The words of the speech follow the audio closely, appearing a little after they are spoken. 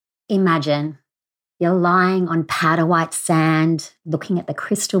Imagine you're lying on powder white sand, looking at the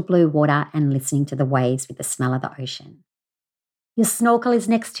crystal blue water and listening to the waves with the smell of the ocean. Your snorkel is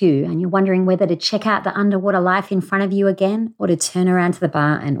next to you and you're wondering whether to check out the underwater life in front of you again or to turn around to the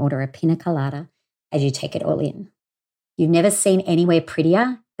bar and order a pina colada as you take it all in. You've never seen anywhere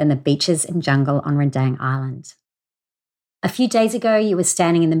prettier than the beaches and jungle on Rendang Island. A few days ago, you were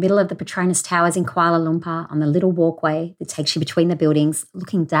standing in the middle of the Petronas Towers in Kuala Lumpur on the little walkway that takes you between the buildings,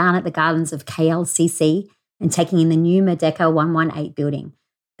 looking down at the gardens of KLCC and taking in the new Merdeka 118 building,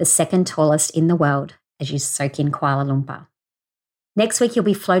 the second tallest in the world, as you soak in Kuala Lumpur. Next week, you'll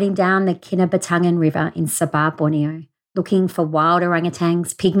be floating down the Kinabatangan River in Sabah, Borneo, looking for wild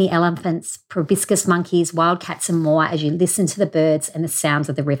orangutans, pygmy elephants, proboscis monkeys, wild cats and more as you listen to the birds and the sounds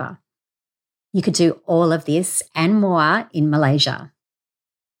of the river. You could do all of this and more in Malaysia.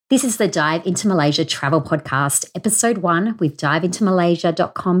 This is the Dive into Malaysia Travel Podcast, Episode 1 with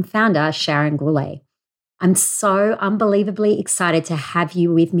diveintomalaysia.com founder Sharon Goulet. I'm so unbelievably excited to have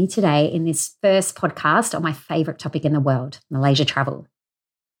you with me today in this first podcast on my favourite topic in the world, Malaysia travel.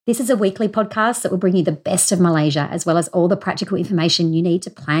 This is a weekly podcast that will bring you the best of Malaysia as well as all the practical information you need to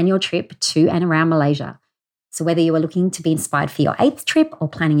plan your trip to and around Malaysia. So whether you are looking to be inspired for your 8th trip or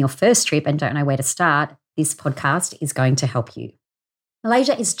planning your first trip and don't know where to start, this podcast is going to help you.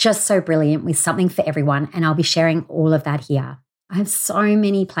 Malaysia is just so brilliant with something for everyone, and I'll be sharing all of that here. I have so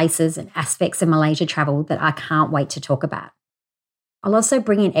many places and aspects of Malaysia travel that I can't wait to talk about. I'll also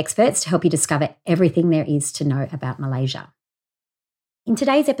bring in experts to help you discover everything there is to know about Malaysia. In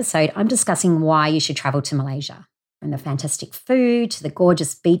today's episode, I'm discussing why you should travel to Malaysia, from the fantastic food to the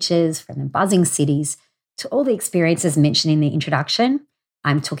gorgeous beaches, from the buzzing cities, to all the experiences mentioned in the introduction.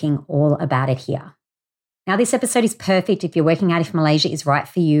 I'm talking all about it here. Now, this episode is perfect if you're working out if Malaysia is right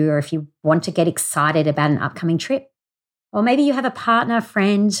for you or if you want to get excited about an upcoming trip. Or maybe you have a partner,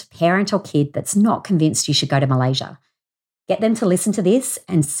 friend, parent or kid that's not convinced you should go to Malaysia. Get them to listen to this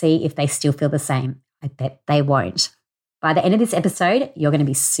and see if they still feel the same. I bet they won't. By the end of this episode, you're going to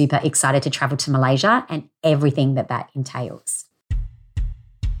be super excited to travel to Malaysia and everything that entails.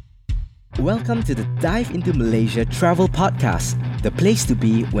 Welcome to the Dive into Malaysia Travel Podcast, the place to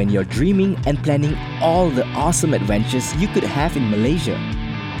be when you're dreaming and planning all the awesome adventures you could have in Malaysia.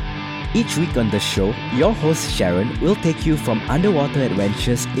 Each week on the show, your host Sharon will take you from underwater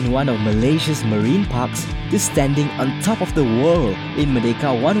adventures in one of Malaysia's marine parks to standing on top of the world in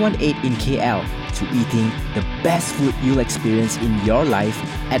Merdeka 118 in KL to eating the best food you'll experience in your life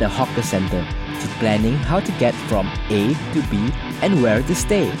at a hawker centre, to planning how to get from A to B and where to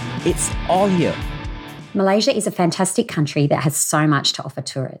stay. It's all here. Malaysia is a fantastic country that has so much to offer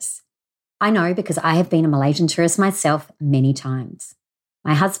tourists. I know because I have been a Malaysian tourist myself many times.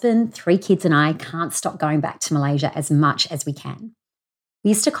 My husband, 3 kids and I can't stop going back to Malaysia as much as we can. We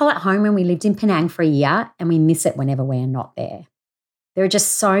used to call it home when we lived in Penang for a year and we miss it whenever we're not there. There are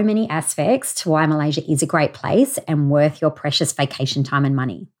just so many aspects to why Malaysia is a great place and worth your precious vacation time and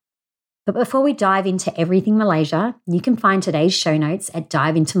money. But before we dive into everything Malaysia, you can find today's show notes at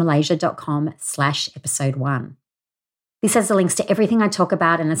diveintomalaysia.com/episode 1. This has the links to everything I talk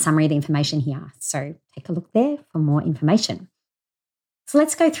about and a summary of the information here. So take a look there for more information. So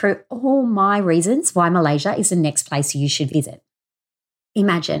let's go through all my reasons why Malaysia is the next place you should visit.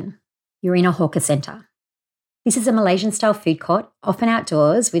 Imagine you're in a hawker centre. This is a Malaysian-style food court, often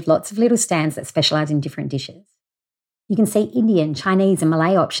outdoors, with lots of little stands that specialise in different dishes. You can see Indian, Chinese and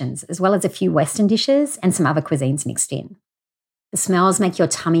Malay options, as well as a few Western dishes and some other cuisines mixed in. The smells make your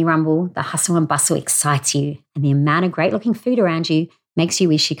tummy rumble, the hustle and bustle excites you, and the amount of great-looking food around you makes you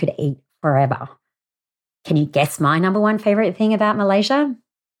wish you could eat forever. Can you guess my number one favourite thing about Malaysia?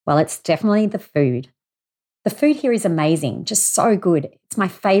 Well, it's definitely the food. The food here is amazing, just so good. It's my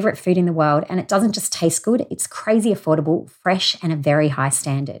favourite food in the world, and it doesn't just taste good, it's crazy affordable, fresh and a very high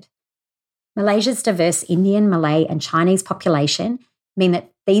standard. Malaysia's diverse Indian, Malay and Chinese population mean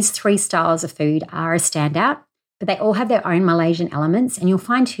that these 3 styles of food are a standout, but they all have their own Malaysian elements and you'll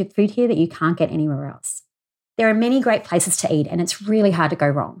find food here that you can't get anywhere else. There are many great places to eat and it's really hard to go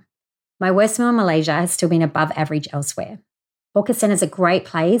wrong. My worst meal in Malaysia has still been above average elsewhere. Hawker centres are great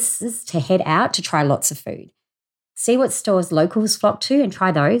places to head out to try lots of food. See what stores locals flock to and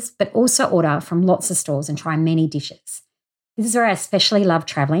try those, but also order from lots of stores and try many dishes. This is where I especially love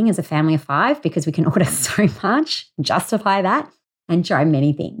travelling as a family of 5 because we can order so much, justify that, and try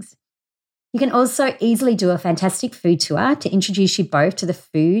many things. You can also easily do a fantastic food tour to introduce you both to the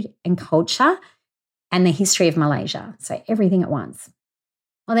food and culture and the history of Malaysia, so everything at once.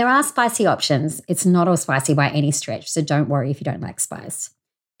 While there are spicy options, it's not all spicy by any stretch, so don't worry if you don't like spice.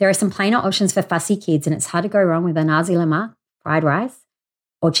 There are some plainer options for fussy kids and it's hard to go wrong with a nasi lemak, fried rice,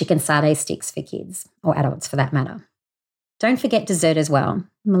 or chicken satay sticks for kids, or adults for that matter. Don't forget dessert as well.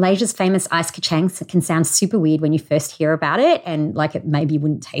 Malaysia's famous ice kacang can sound super weird when you first hear about it and like it maybe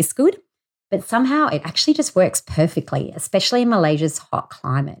wouldn't taste good, but somehow it actually just works perfectly, especially in Malaysia's hot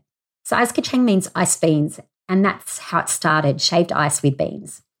climate. So ice kacang means ice beans, and that's how it started, shaved ice with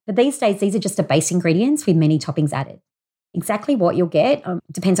beans. But these days, these are just a base ingredients with many toppings added. Exactly what you'll get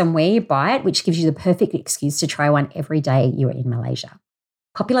depends on where you buy it, which gives you the perfect excuse to try one every day you are in Malaysia.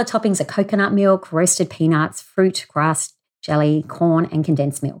 Popular toppings are coconut milk, roasted peanuts, fruit, grass, jelly, corn, and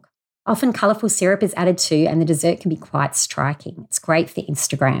condensed milk. Often colourful syrup is added too, and the dessert can be quite striking. It's great for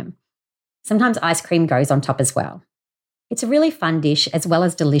Instagram. Sometimes ice cream goes on top as well. It's a really fun dish as well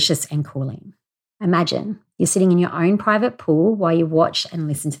as delicious and cooling. Imagine you're sitting in your own private pool while you watch and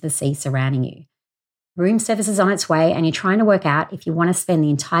listen to the sea surrounding you. Room service is on its way and you're trying to work out if you want to spend the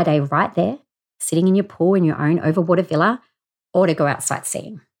entire day right there, sitting in your pool in your own overwater villa, or to go out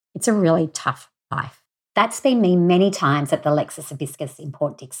sightseeing. It's a really tough life. That's been me many times at the Lexus Hibiscus in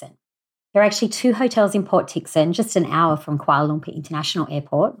Port Dickson. There are actually 2 hotels in Port Dickson, just an hour from Kuala Lumpur International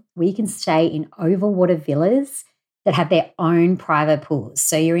Airport, where you can stay in overwater villas that have their own private pools.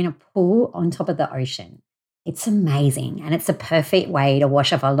 So you're in a pool on top of the ocean. It's amazing, and it's a perfect way to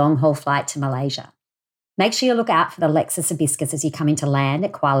wash off a long-haul flight to Malaysia. Make sure you look out for the Lexus Hibiscus as you come into land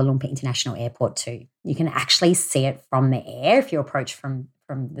at Kuala Lumpur International Airport too. You can actually see it from the air if you approach from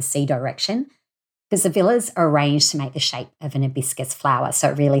the sea direction, because the villas are arranged to make the shape of an hibiscus flower, so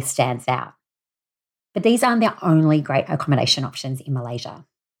it really stands out. But these aren't the only great accommodation options in Malaysia.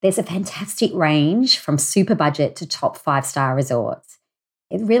 There's a fantastic range from super budget to top 5-star resorts.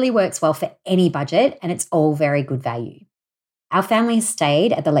 It really works well for any budget, and it's all very good value. Our family has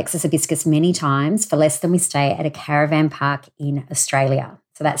stayed at the Lexus Hibiscus many times for less than we stay at a caravan park in Australia.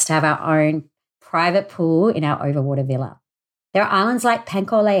 So that's to have our own private pool in our overwater villa. There are islands like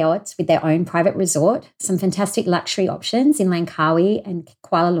Pankor Laut with their own private resort, some fantastic luxury options in Langkawi and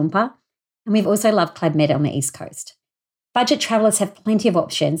Kuala Lumpur, and we've also loved Club Med on the East Coast. Budget travellers have plenty of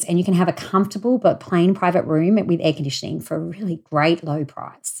options, and you can have a comfortable but plain private room with air conditioning for a really great low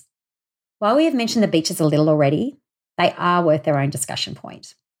price. While we have mentioned the beaches a little already, they are worth their own discussion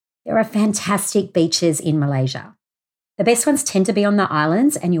point. There are fantastic beaches in Malaysia. The best ones tend to be on the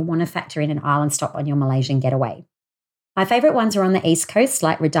islands, and you'll want to factor in an island stop on your Malaysian getaway. My favourite ones are on the east coast,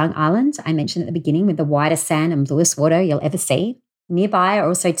 like Redang Island, I mentioned at the beginning, with the whitest sand and bluest water you'll ever see. Nearby are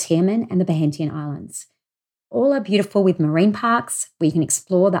also Tioman and the Perhentian Islands. All are beautiful with marine parks where you can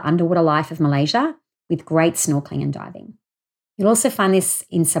explore the underwater life of Malaysia with great snorkeling and diving. You'll also find this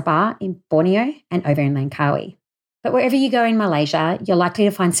in Sabah, in Borneo, and over in Langkawi. But wherever you go in Malaysia, you're likely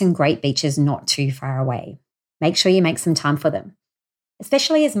to find some great beaches not too far away. Make sure you make some time for them,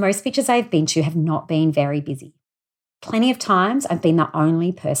 especially as most beaches I've been to have not been very busy. Plenty of times I've been the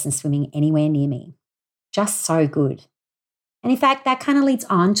only person swimming anywhere near me. Just so good. And in fact, that kind of leads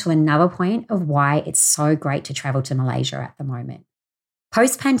on to another point of why it's so great to travel to Malaysia at the moment.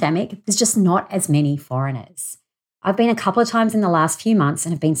 Post-pandemic, there's just not as many foreigners. I've been a couple of times in the last few months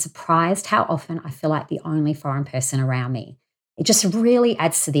and have been surprised how often I feel like the only foreign person around me. It just really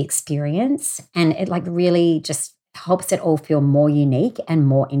adds to the experience, and it really just helps it all feel more unique and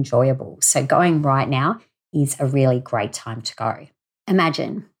more enjoyable. So going right now is a really great time to go.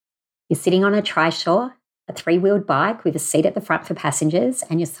 Imagine you're sitting on a trishaw, a 3-wheeled bike with a seat at the front for passengers,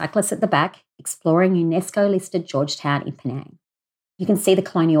 and your cyclist at the back exploring UNESCO-listed Georgetown in Penang. You can see the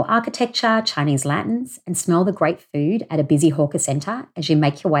colonial architecture, Chinese lanterns, and smell the great food at a busy hawker centre as you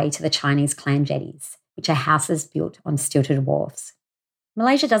make your way to the Chinese clan jetties, which are houses built on stilted wharfs.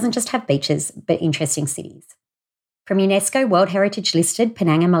 Malaysia doesn't just have beaches, but interesting cities. From UNESCO World Heritage listed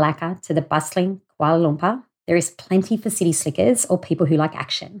Penang and Malacca to the bustling Kuala Lumpur, there is plenty for city slickers or people who like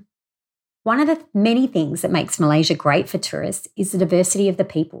action. One of the many things that makes Malaysia great for tourists is the diversity of the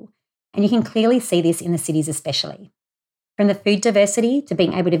people, and you can clearly see this in the cities especially. From the food diversity to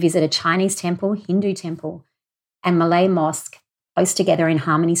being able to visit a Chinese temple, Hindu temple, and Malay mosque close together in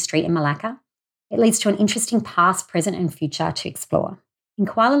Harmony Street in Malacca, it leads to an interesting past, present and future to explore. In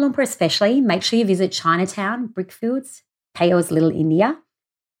Kuala Lumpur especially, make sure you visit Chinatown, Brickfields, KL's Little India,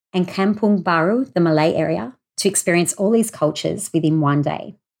 and Kampung Baru, the Malay area, to experience all these cultures within one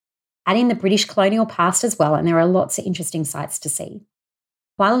day. Add in the British colonial past as well, and there are lots of interesting sites to see.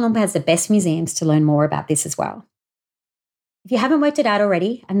 Kuala Lumpur has the best museums to learn more about this as well. If you haven't worked it out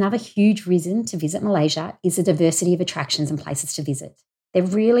already, another huge reason to visit Malaysia is the diversity of attractions and places to visit. There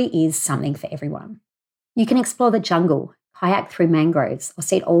really is something for everyone. You can explore the jungle, kayak through mangroves, or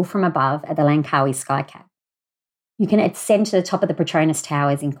see it all from above at the Langkawi Sky Cap. You can ascend to the top of the Petronas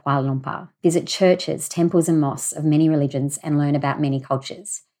Towers in Kuala Lumpur, visit churches, temples and mosques of many religions and learn about many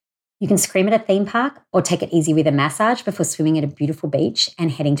cultures. You can scream at a theme park or take it easy with a massage before swimming at a beautiful beach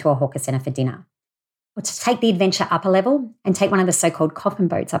and heading to a hawker centre for dinner. Or to take the adventure up a level and take one of the so-called coffin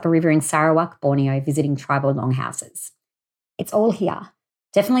boats up a river in Sarawak, Borneo, visiting tribal longhouses. It's all here.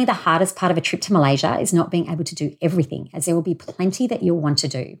 Definitely the hardest part of a trip to Malaysia is not being able to do everything, as there will be plenty that you'll want to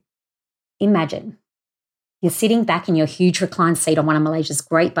do. Imagine you're sitting back in your huge reclined seat on one of Malaysia's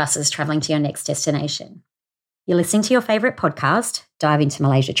great buses travelling to your next destination. You're listening to your favourite podcast, Dive into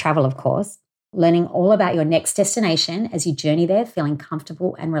Malaysia Travel, of course, learning all about your next destination as you journey there feeling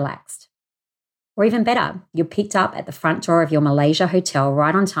comfortable and relaxed. Or even better, you're picked up at the front door of your Malaysia hotel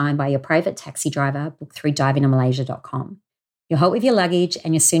right on time by your private taxi driver booked through diveintomalaysia.com. You're helped with your luggage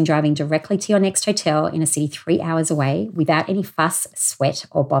and you're soon driving directly to your next hotel in a city 3 hours away without any fuss, sweat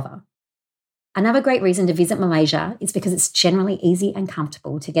or bother. Another great reason to visit Malaysia is because it's generally easy and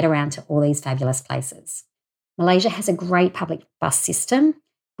comfortable to get around to all these fabulous places. Malaysia has a great public bus system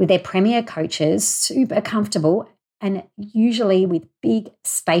with their premier coaches, super comfortable and usually with big,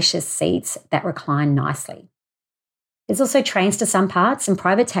 spacious seats that recline nicely. There's also trains to some parts and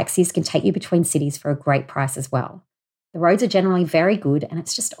private taxis can take you between cities for a great price as well. The roads are generally very good and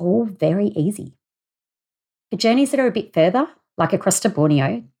it's just all very easy. For journeys that are a bit further, like across to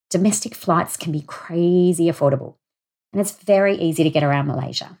Borneo, domestic flights can be crazy affordable and it's very easy to get around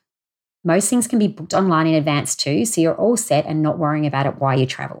Malaysia. Most things can be booked online in advance too, so you're all set and not worrying about it while you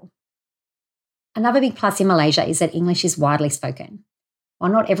travel. Another big plus in Malaysia is that English is widely spoken.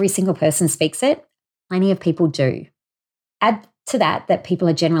 While not every single person speaks it, plenty of people do. Add to that people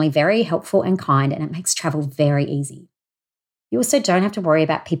are generally very helpful and kind and it makes travel very easy. You also don't have to worry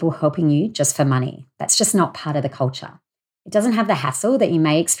about people helping you just for money. That's just not part of the culture. It doesn't have the hassle that you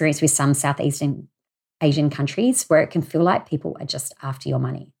may experience with some Southeast Asian countries where it can feel like people are just after your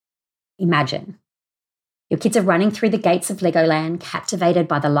money. Imagine your kids are running through the gates of Legoland, captivated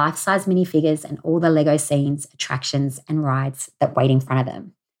by the life-size minifigures and all the Lego scenes, attractions and rides that wait in front of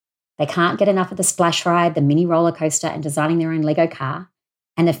them. They can't get enough of the splash ride, the mini roller coaster and designing their own Lego car,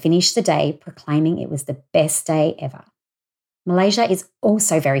 and they finish the day proclaiming it was the best day ever. Malaysia is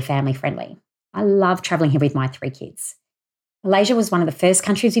also very family friendly. I love travelling here with my 3 kids. Malaysia was one of the first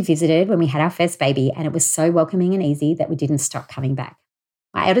countries we visited when we had our first baby and it was so welcoming and easy that we didn't stop coming back.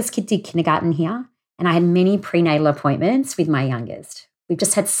 My eldest kid did kindergarten here and I had many prenatal appointments with my youngest. We've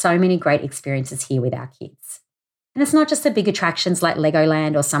just had so many great experiences here with our kids. And it's not just the big attractions like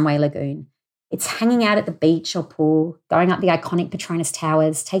Legoland or Sunway Lagoon. It's hanging out at the beach or pool, going up the iconic Petronas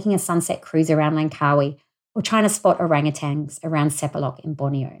Towers, taking a sunset cruise around Langkawi, or trying to spot orangutans around Sepalok in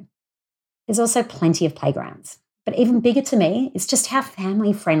Borneo. There's also plenty of playgrounds. But even bigger to me is just how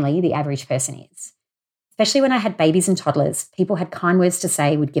family-friendly the average person is. Especially when I had babies and toddlers, people had kind words to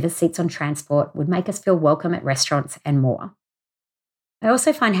say, would give us seats on transport, would make us feel welcome at restaurants and more. I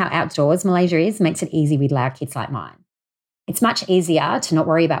also find how outdoors Malaysia is makes it easy with loud kids like mine. It's much easier to not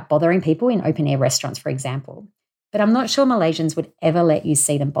worry about bothering people in open-air restaurants, for example. But I'm not sure Malaysians would ever let you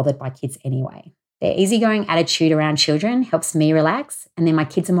see them bothered by kids anyway. Their easygoing attitude around children helps me relax, and then my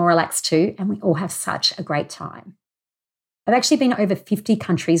kids are more relaxed too, and we all have such a great time. I've actually been to over 50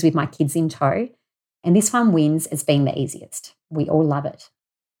 countries with my kids in tow, and this one wins as being the easiest. We all love it.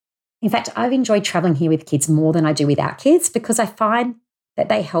 In fact, I've enjoyed travelling here with kids more than I do without kids because I find that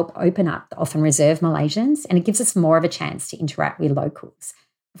they help open up the often reserved Malaysians and it gives us more of a chance to interact with locals.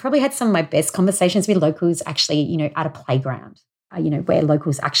 I've probably had some of my best conversations with locals actually, at a playground, where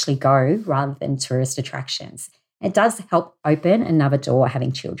locals actually go rather than tourist attractions. It does help open another door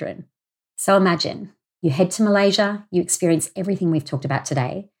having children. So imagine you head to Malaysia, you experience everything we've talked about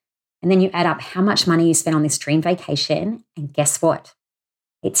today, and then you add up how much money you spent on this dream vacation, and guess what?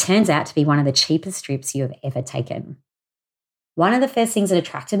 It turns out to be one of the cheapest trips you have ever taken. One of the first things that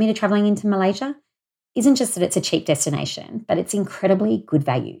attracted me to travelling into Malaysia isn't just that it's a cheap destination, but it's incredibly good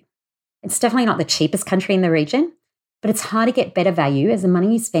value. It's definitely not the cheapest country in the region, but it's hard to get better value as the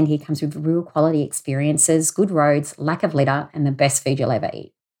money you spend here comes with real quality experiences, good roads, lack of litter, and the best food you'll ever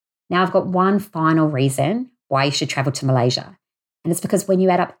eat. Now, I've got one final reason why you should travel to Malaysia. And it's because when you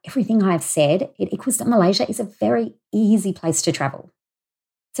add up everything I've said, it equals that Malaysia is a very easy place to travel.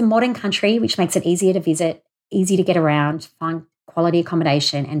 It's a modern country, which makes it easier to visit, easy to get around, find quality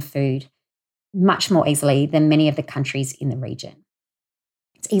accommodation and food much more easily than many of the countries in the region.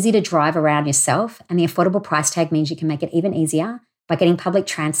 It's easy to drive around yourself, and the affordable price tag means you can make it even easier by getting public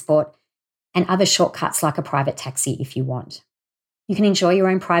transport and other shortcuts like a private taxi if you want. You can enjoy your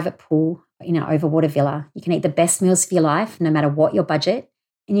own private pool in an overwater villa. You can eat the best meals of your life no matter what your budget,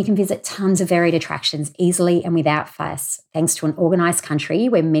 and you can visit tons of varied attractions easily and without fuss, thanks to an organised country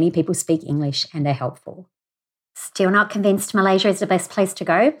where many people speak English and are helpful. Still not convinced Malaysia is the best place to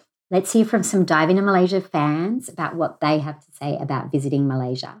go? Let's hear from some Dive into Malaysia fans about what they have to say about visiting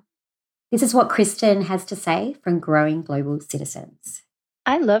Malaysia. This is what Kristen has to say from Growing Global Citizens.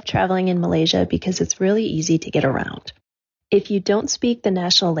 I love traveling in Malaysia because it's really easy to get around. If you don't speak the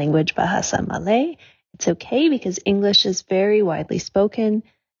national language Bahasa Malay, it's okay because English is very widely spoken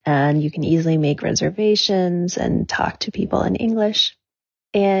and you can easily make reservations and talk to people in English.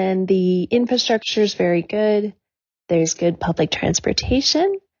 And the infrastructure is very good. There's good public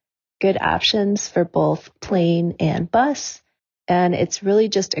transportation, good options for both plane and bus. And it's really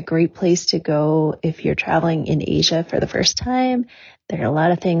just a great place to go if you're traveling in Asia for the first time. There are a lot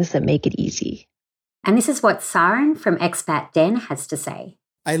of things that make it easy. And this is what Saran from Expat Den has to say.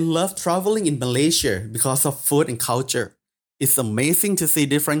 I love traveling in Malaysia because of food and culture. It's amazing to see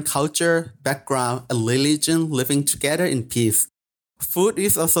different culture, background, and religion living together in peace. Food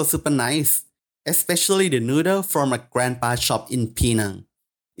is also super nice, especially the noodle from my grandpa's shop in Penang.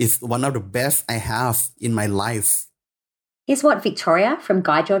 It's one of the best I have in my life. Here's what Victoria from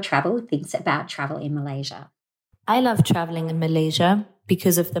Guide Your Travel thinks about travel in Malaysia. I love traveling in Malaysia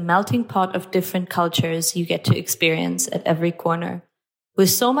because of the melting pot of different cultures you get to experience at every corner. With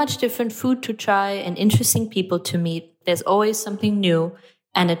so much different food to try and interesting people to meet, there's always something new,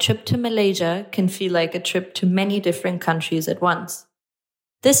 and a trip to Malaysia can feel like a trip to many different countries at once.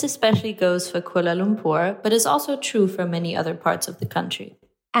 This especially goes for Kuala Lumpur, but is also true for many other parts of the country.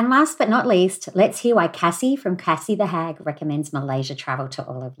 And last but not least, let's hear why Cassie from Cassie the Hag recommends Malaysia travel to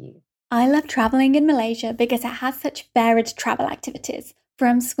all of you. I love travelling in Malaysia because it has such varied travel activities,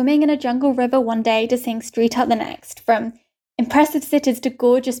 from swimming in a jungle river one day to seeing street art the next, from impressive cities to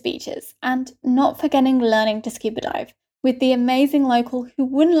gorgeous beaches, and not forgetting learning to scuba dive, with the amazing local who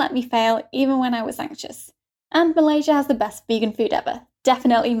wouldn't let me fail even when I was anxious. And Malaysia has the best vegan food ever.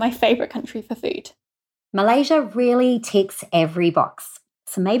 Definitely my favourite country for food. Malaysia really ticks every box.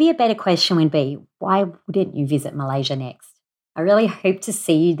 So maybe a better question would be, why wouldn't you visit Malaysia next? I really hope to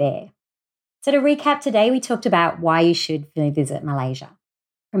see you there. So to recap today, we talked about why you should visit Malaysia.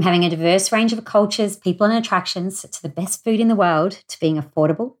 From having a diverse range of cultures, people and attractions, to the best food in the world, to being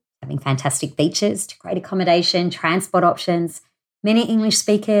affordable, having fantastic beaches, to great accommodation, transport options, many English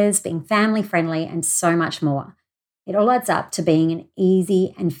speakers, being family friendly, and so much more. It all adds up to being an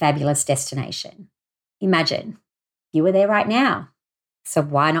easy and fabulous destination. Imagine, you were there right now. So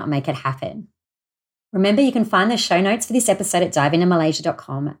why not make it happen? Remember, you can find the show notes for this episode at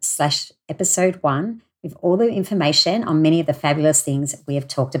diveintomalaysia.com/episode1 with all the information on many of the fabulous things we have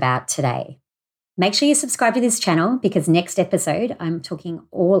talked about today. Make sure you subscribe to this channel because next episode, I'm talking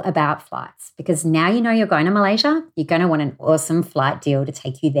all about flights, because now you know you're going to Malaysia, you're going to want an awesome flight deal to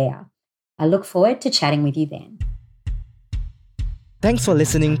take you there. I look forward to chatting with you then. Thanks for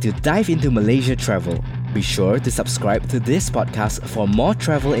listening to Dive into Malaysia Travel. Be sure to subscribe to this podcast for more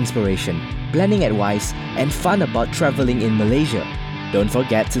travel inspiration, planning advice, and fun about traveling in Malaysia. Don't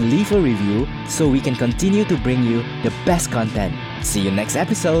forget to leave a review so we can continue to bring you the best content. See you next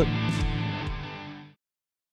episode.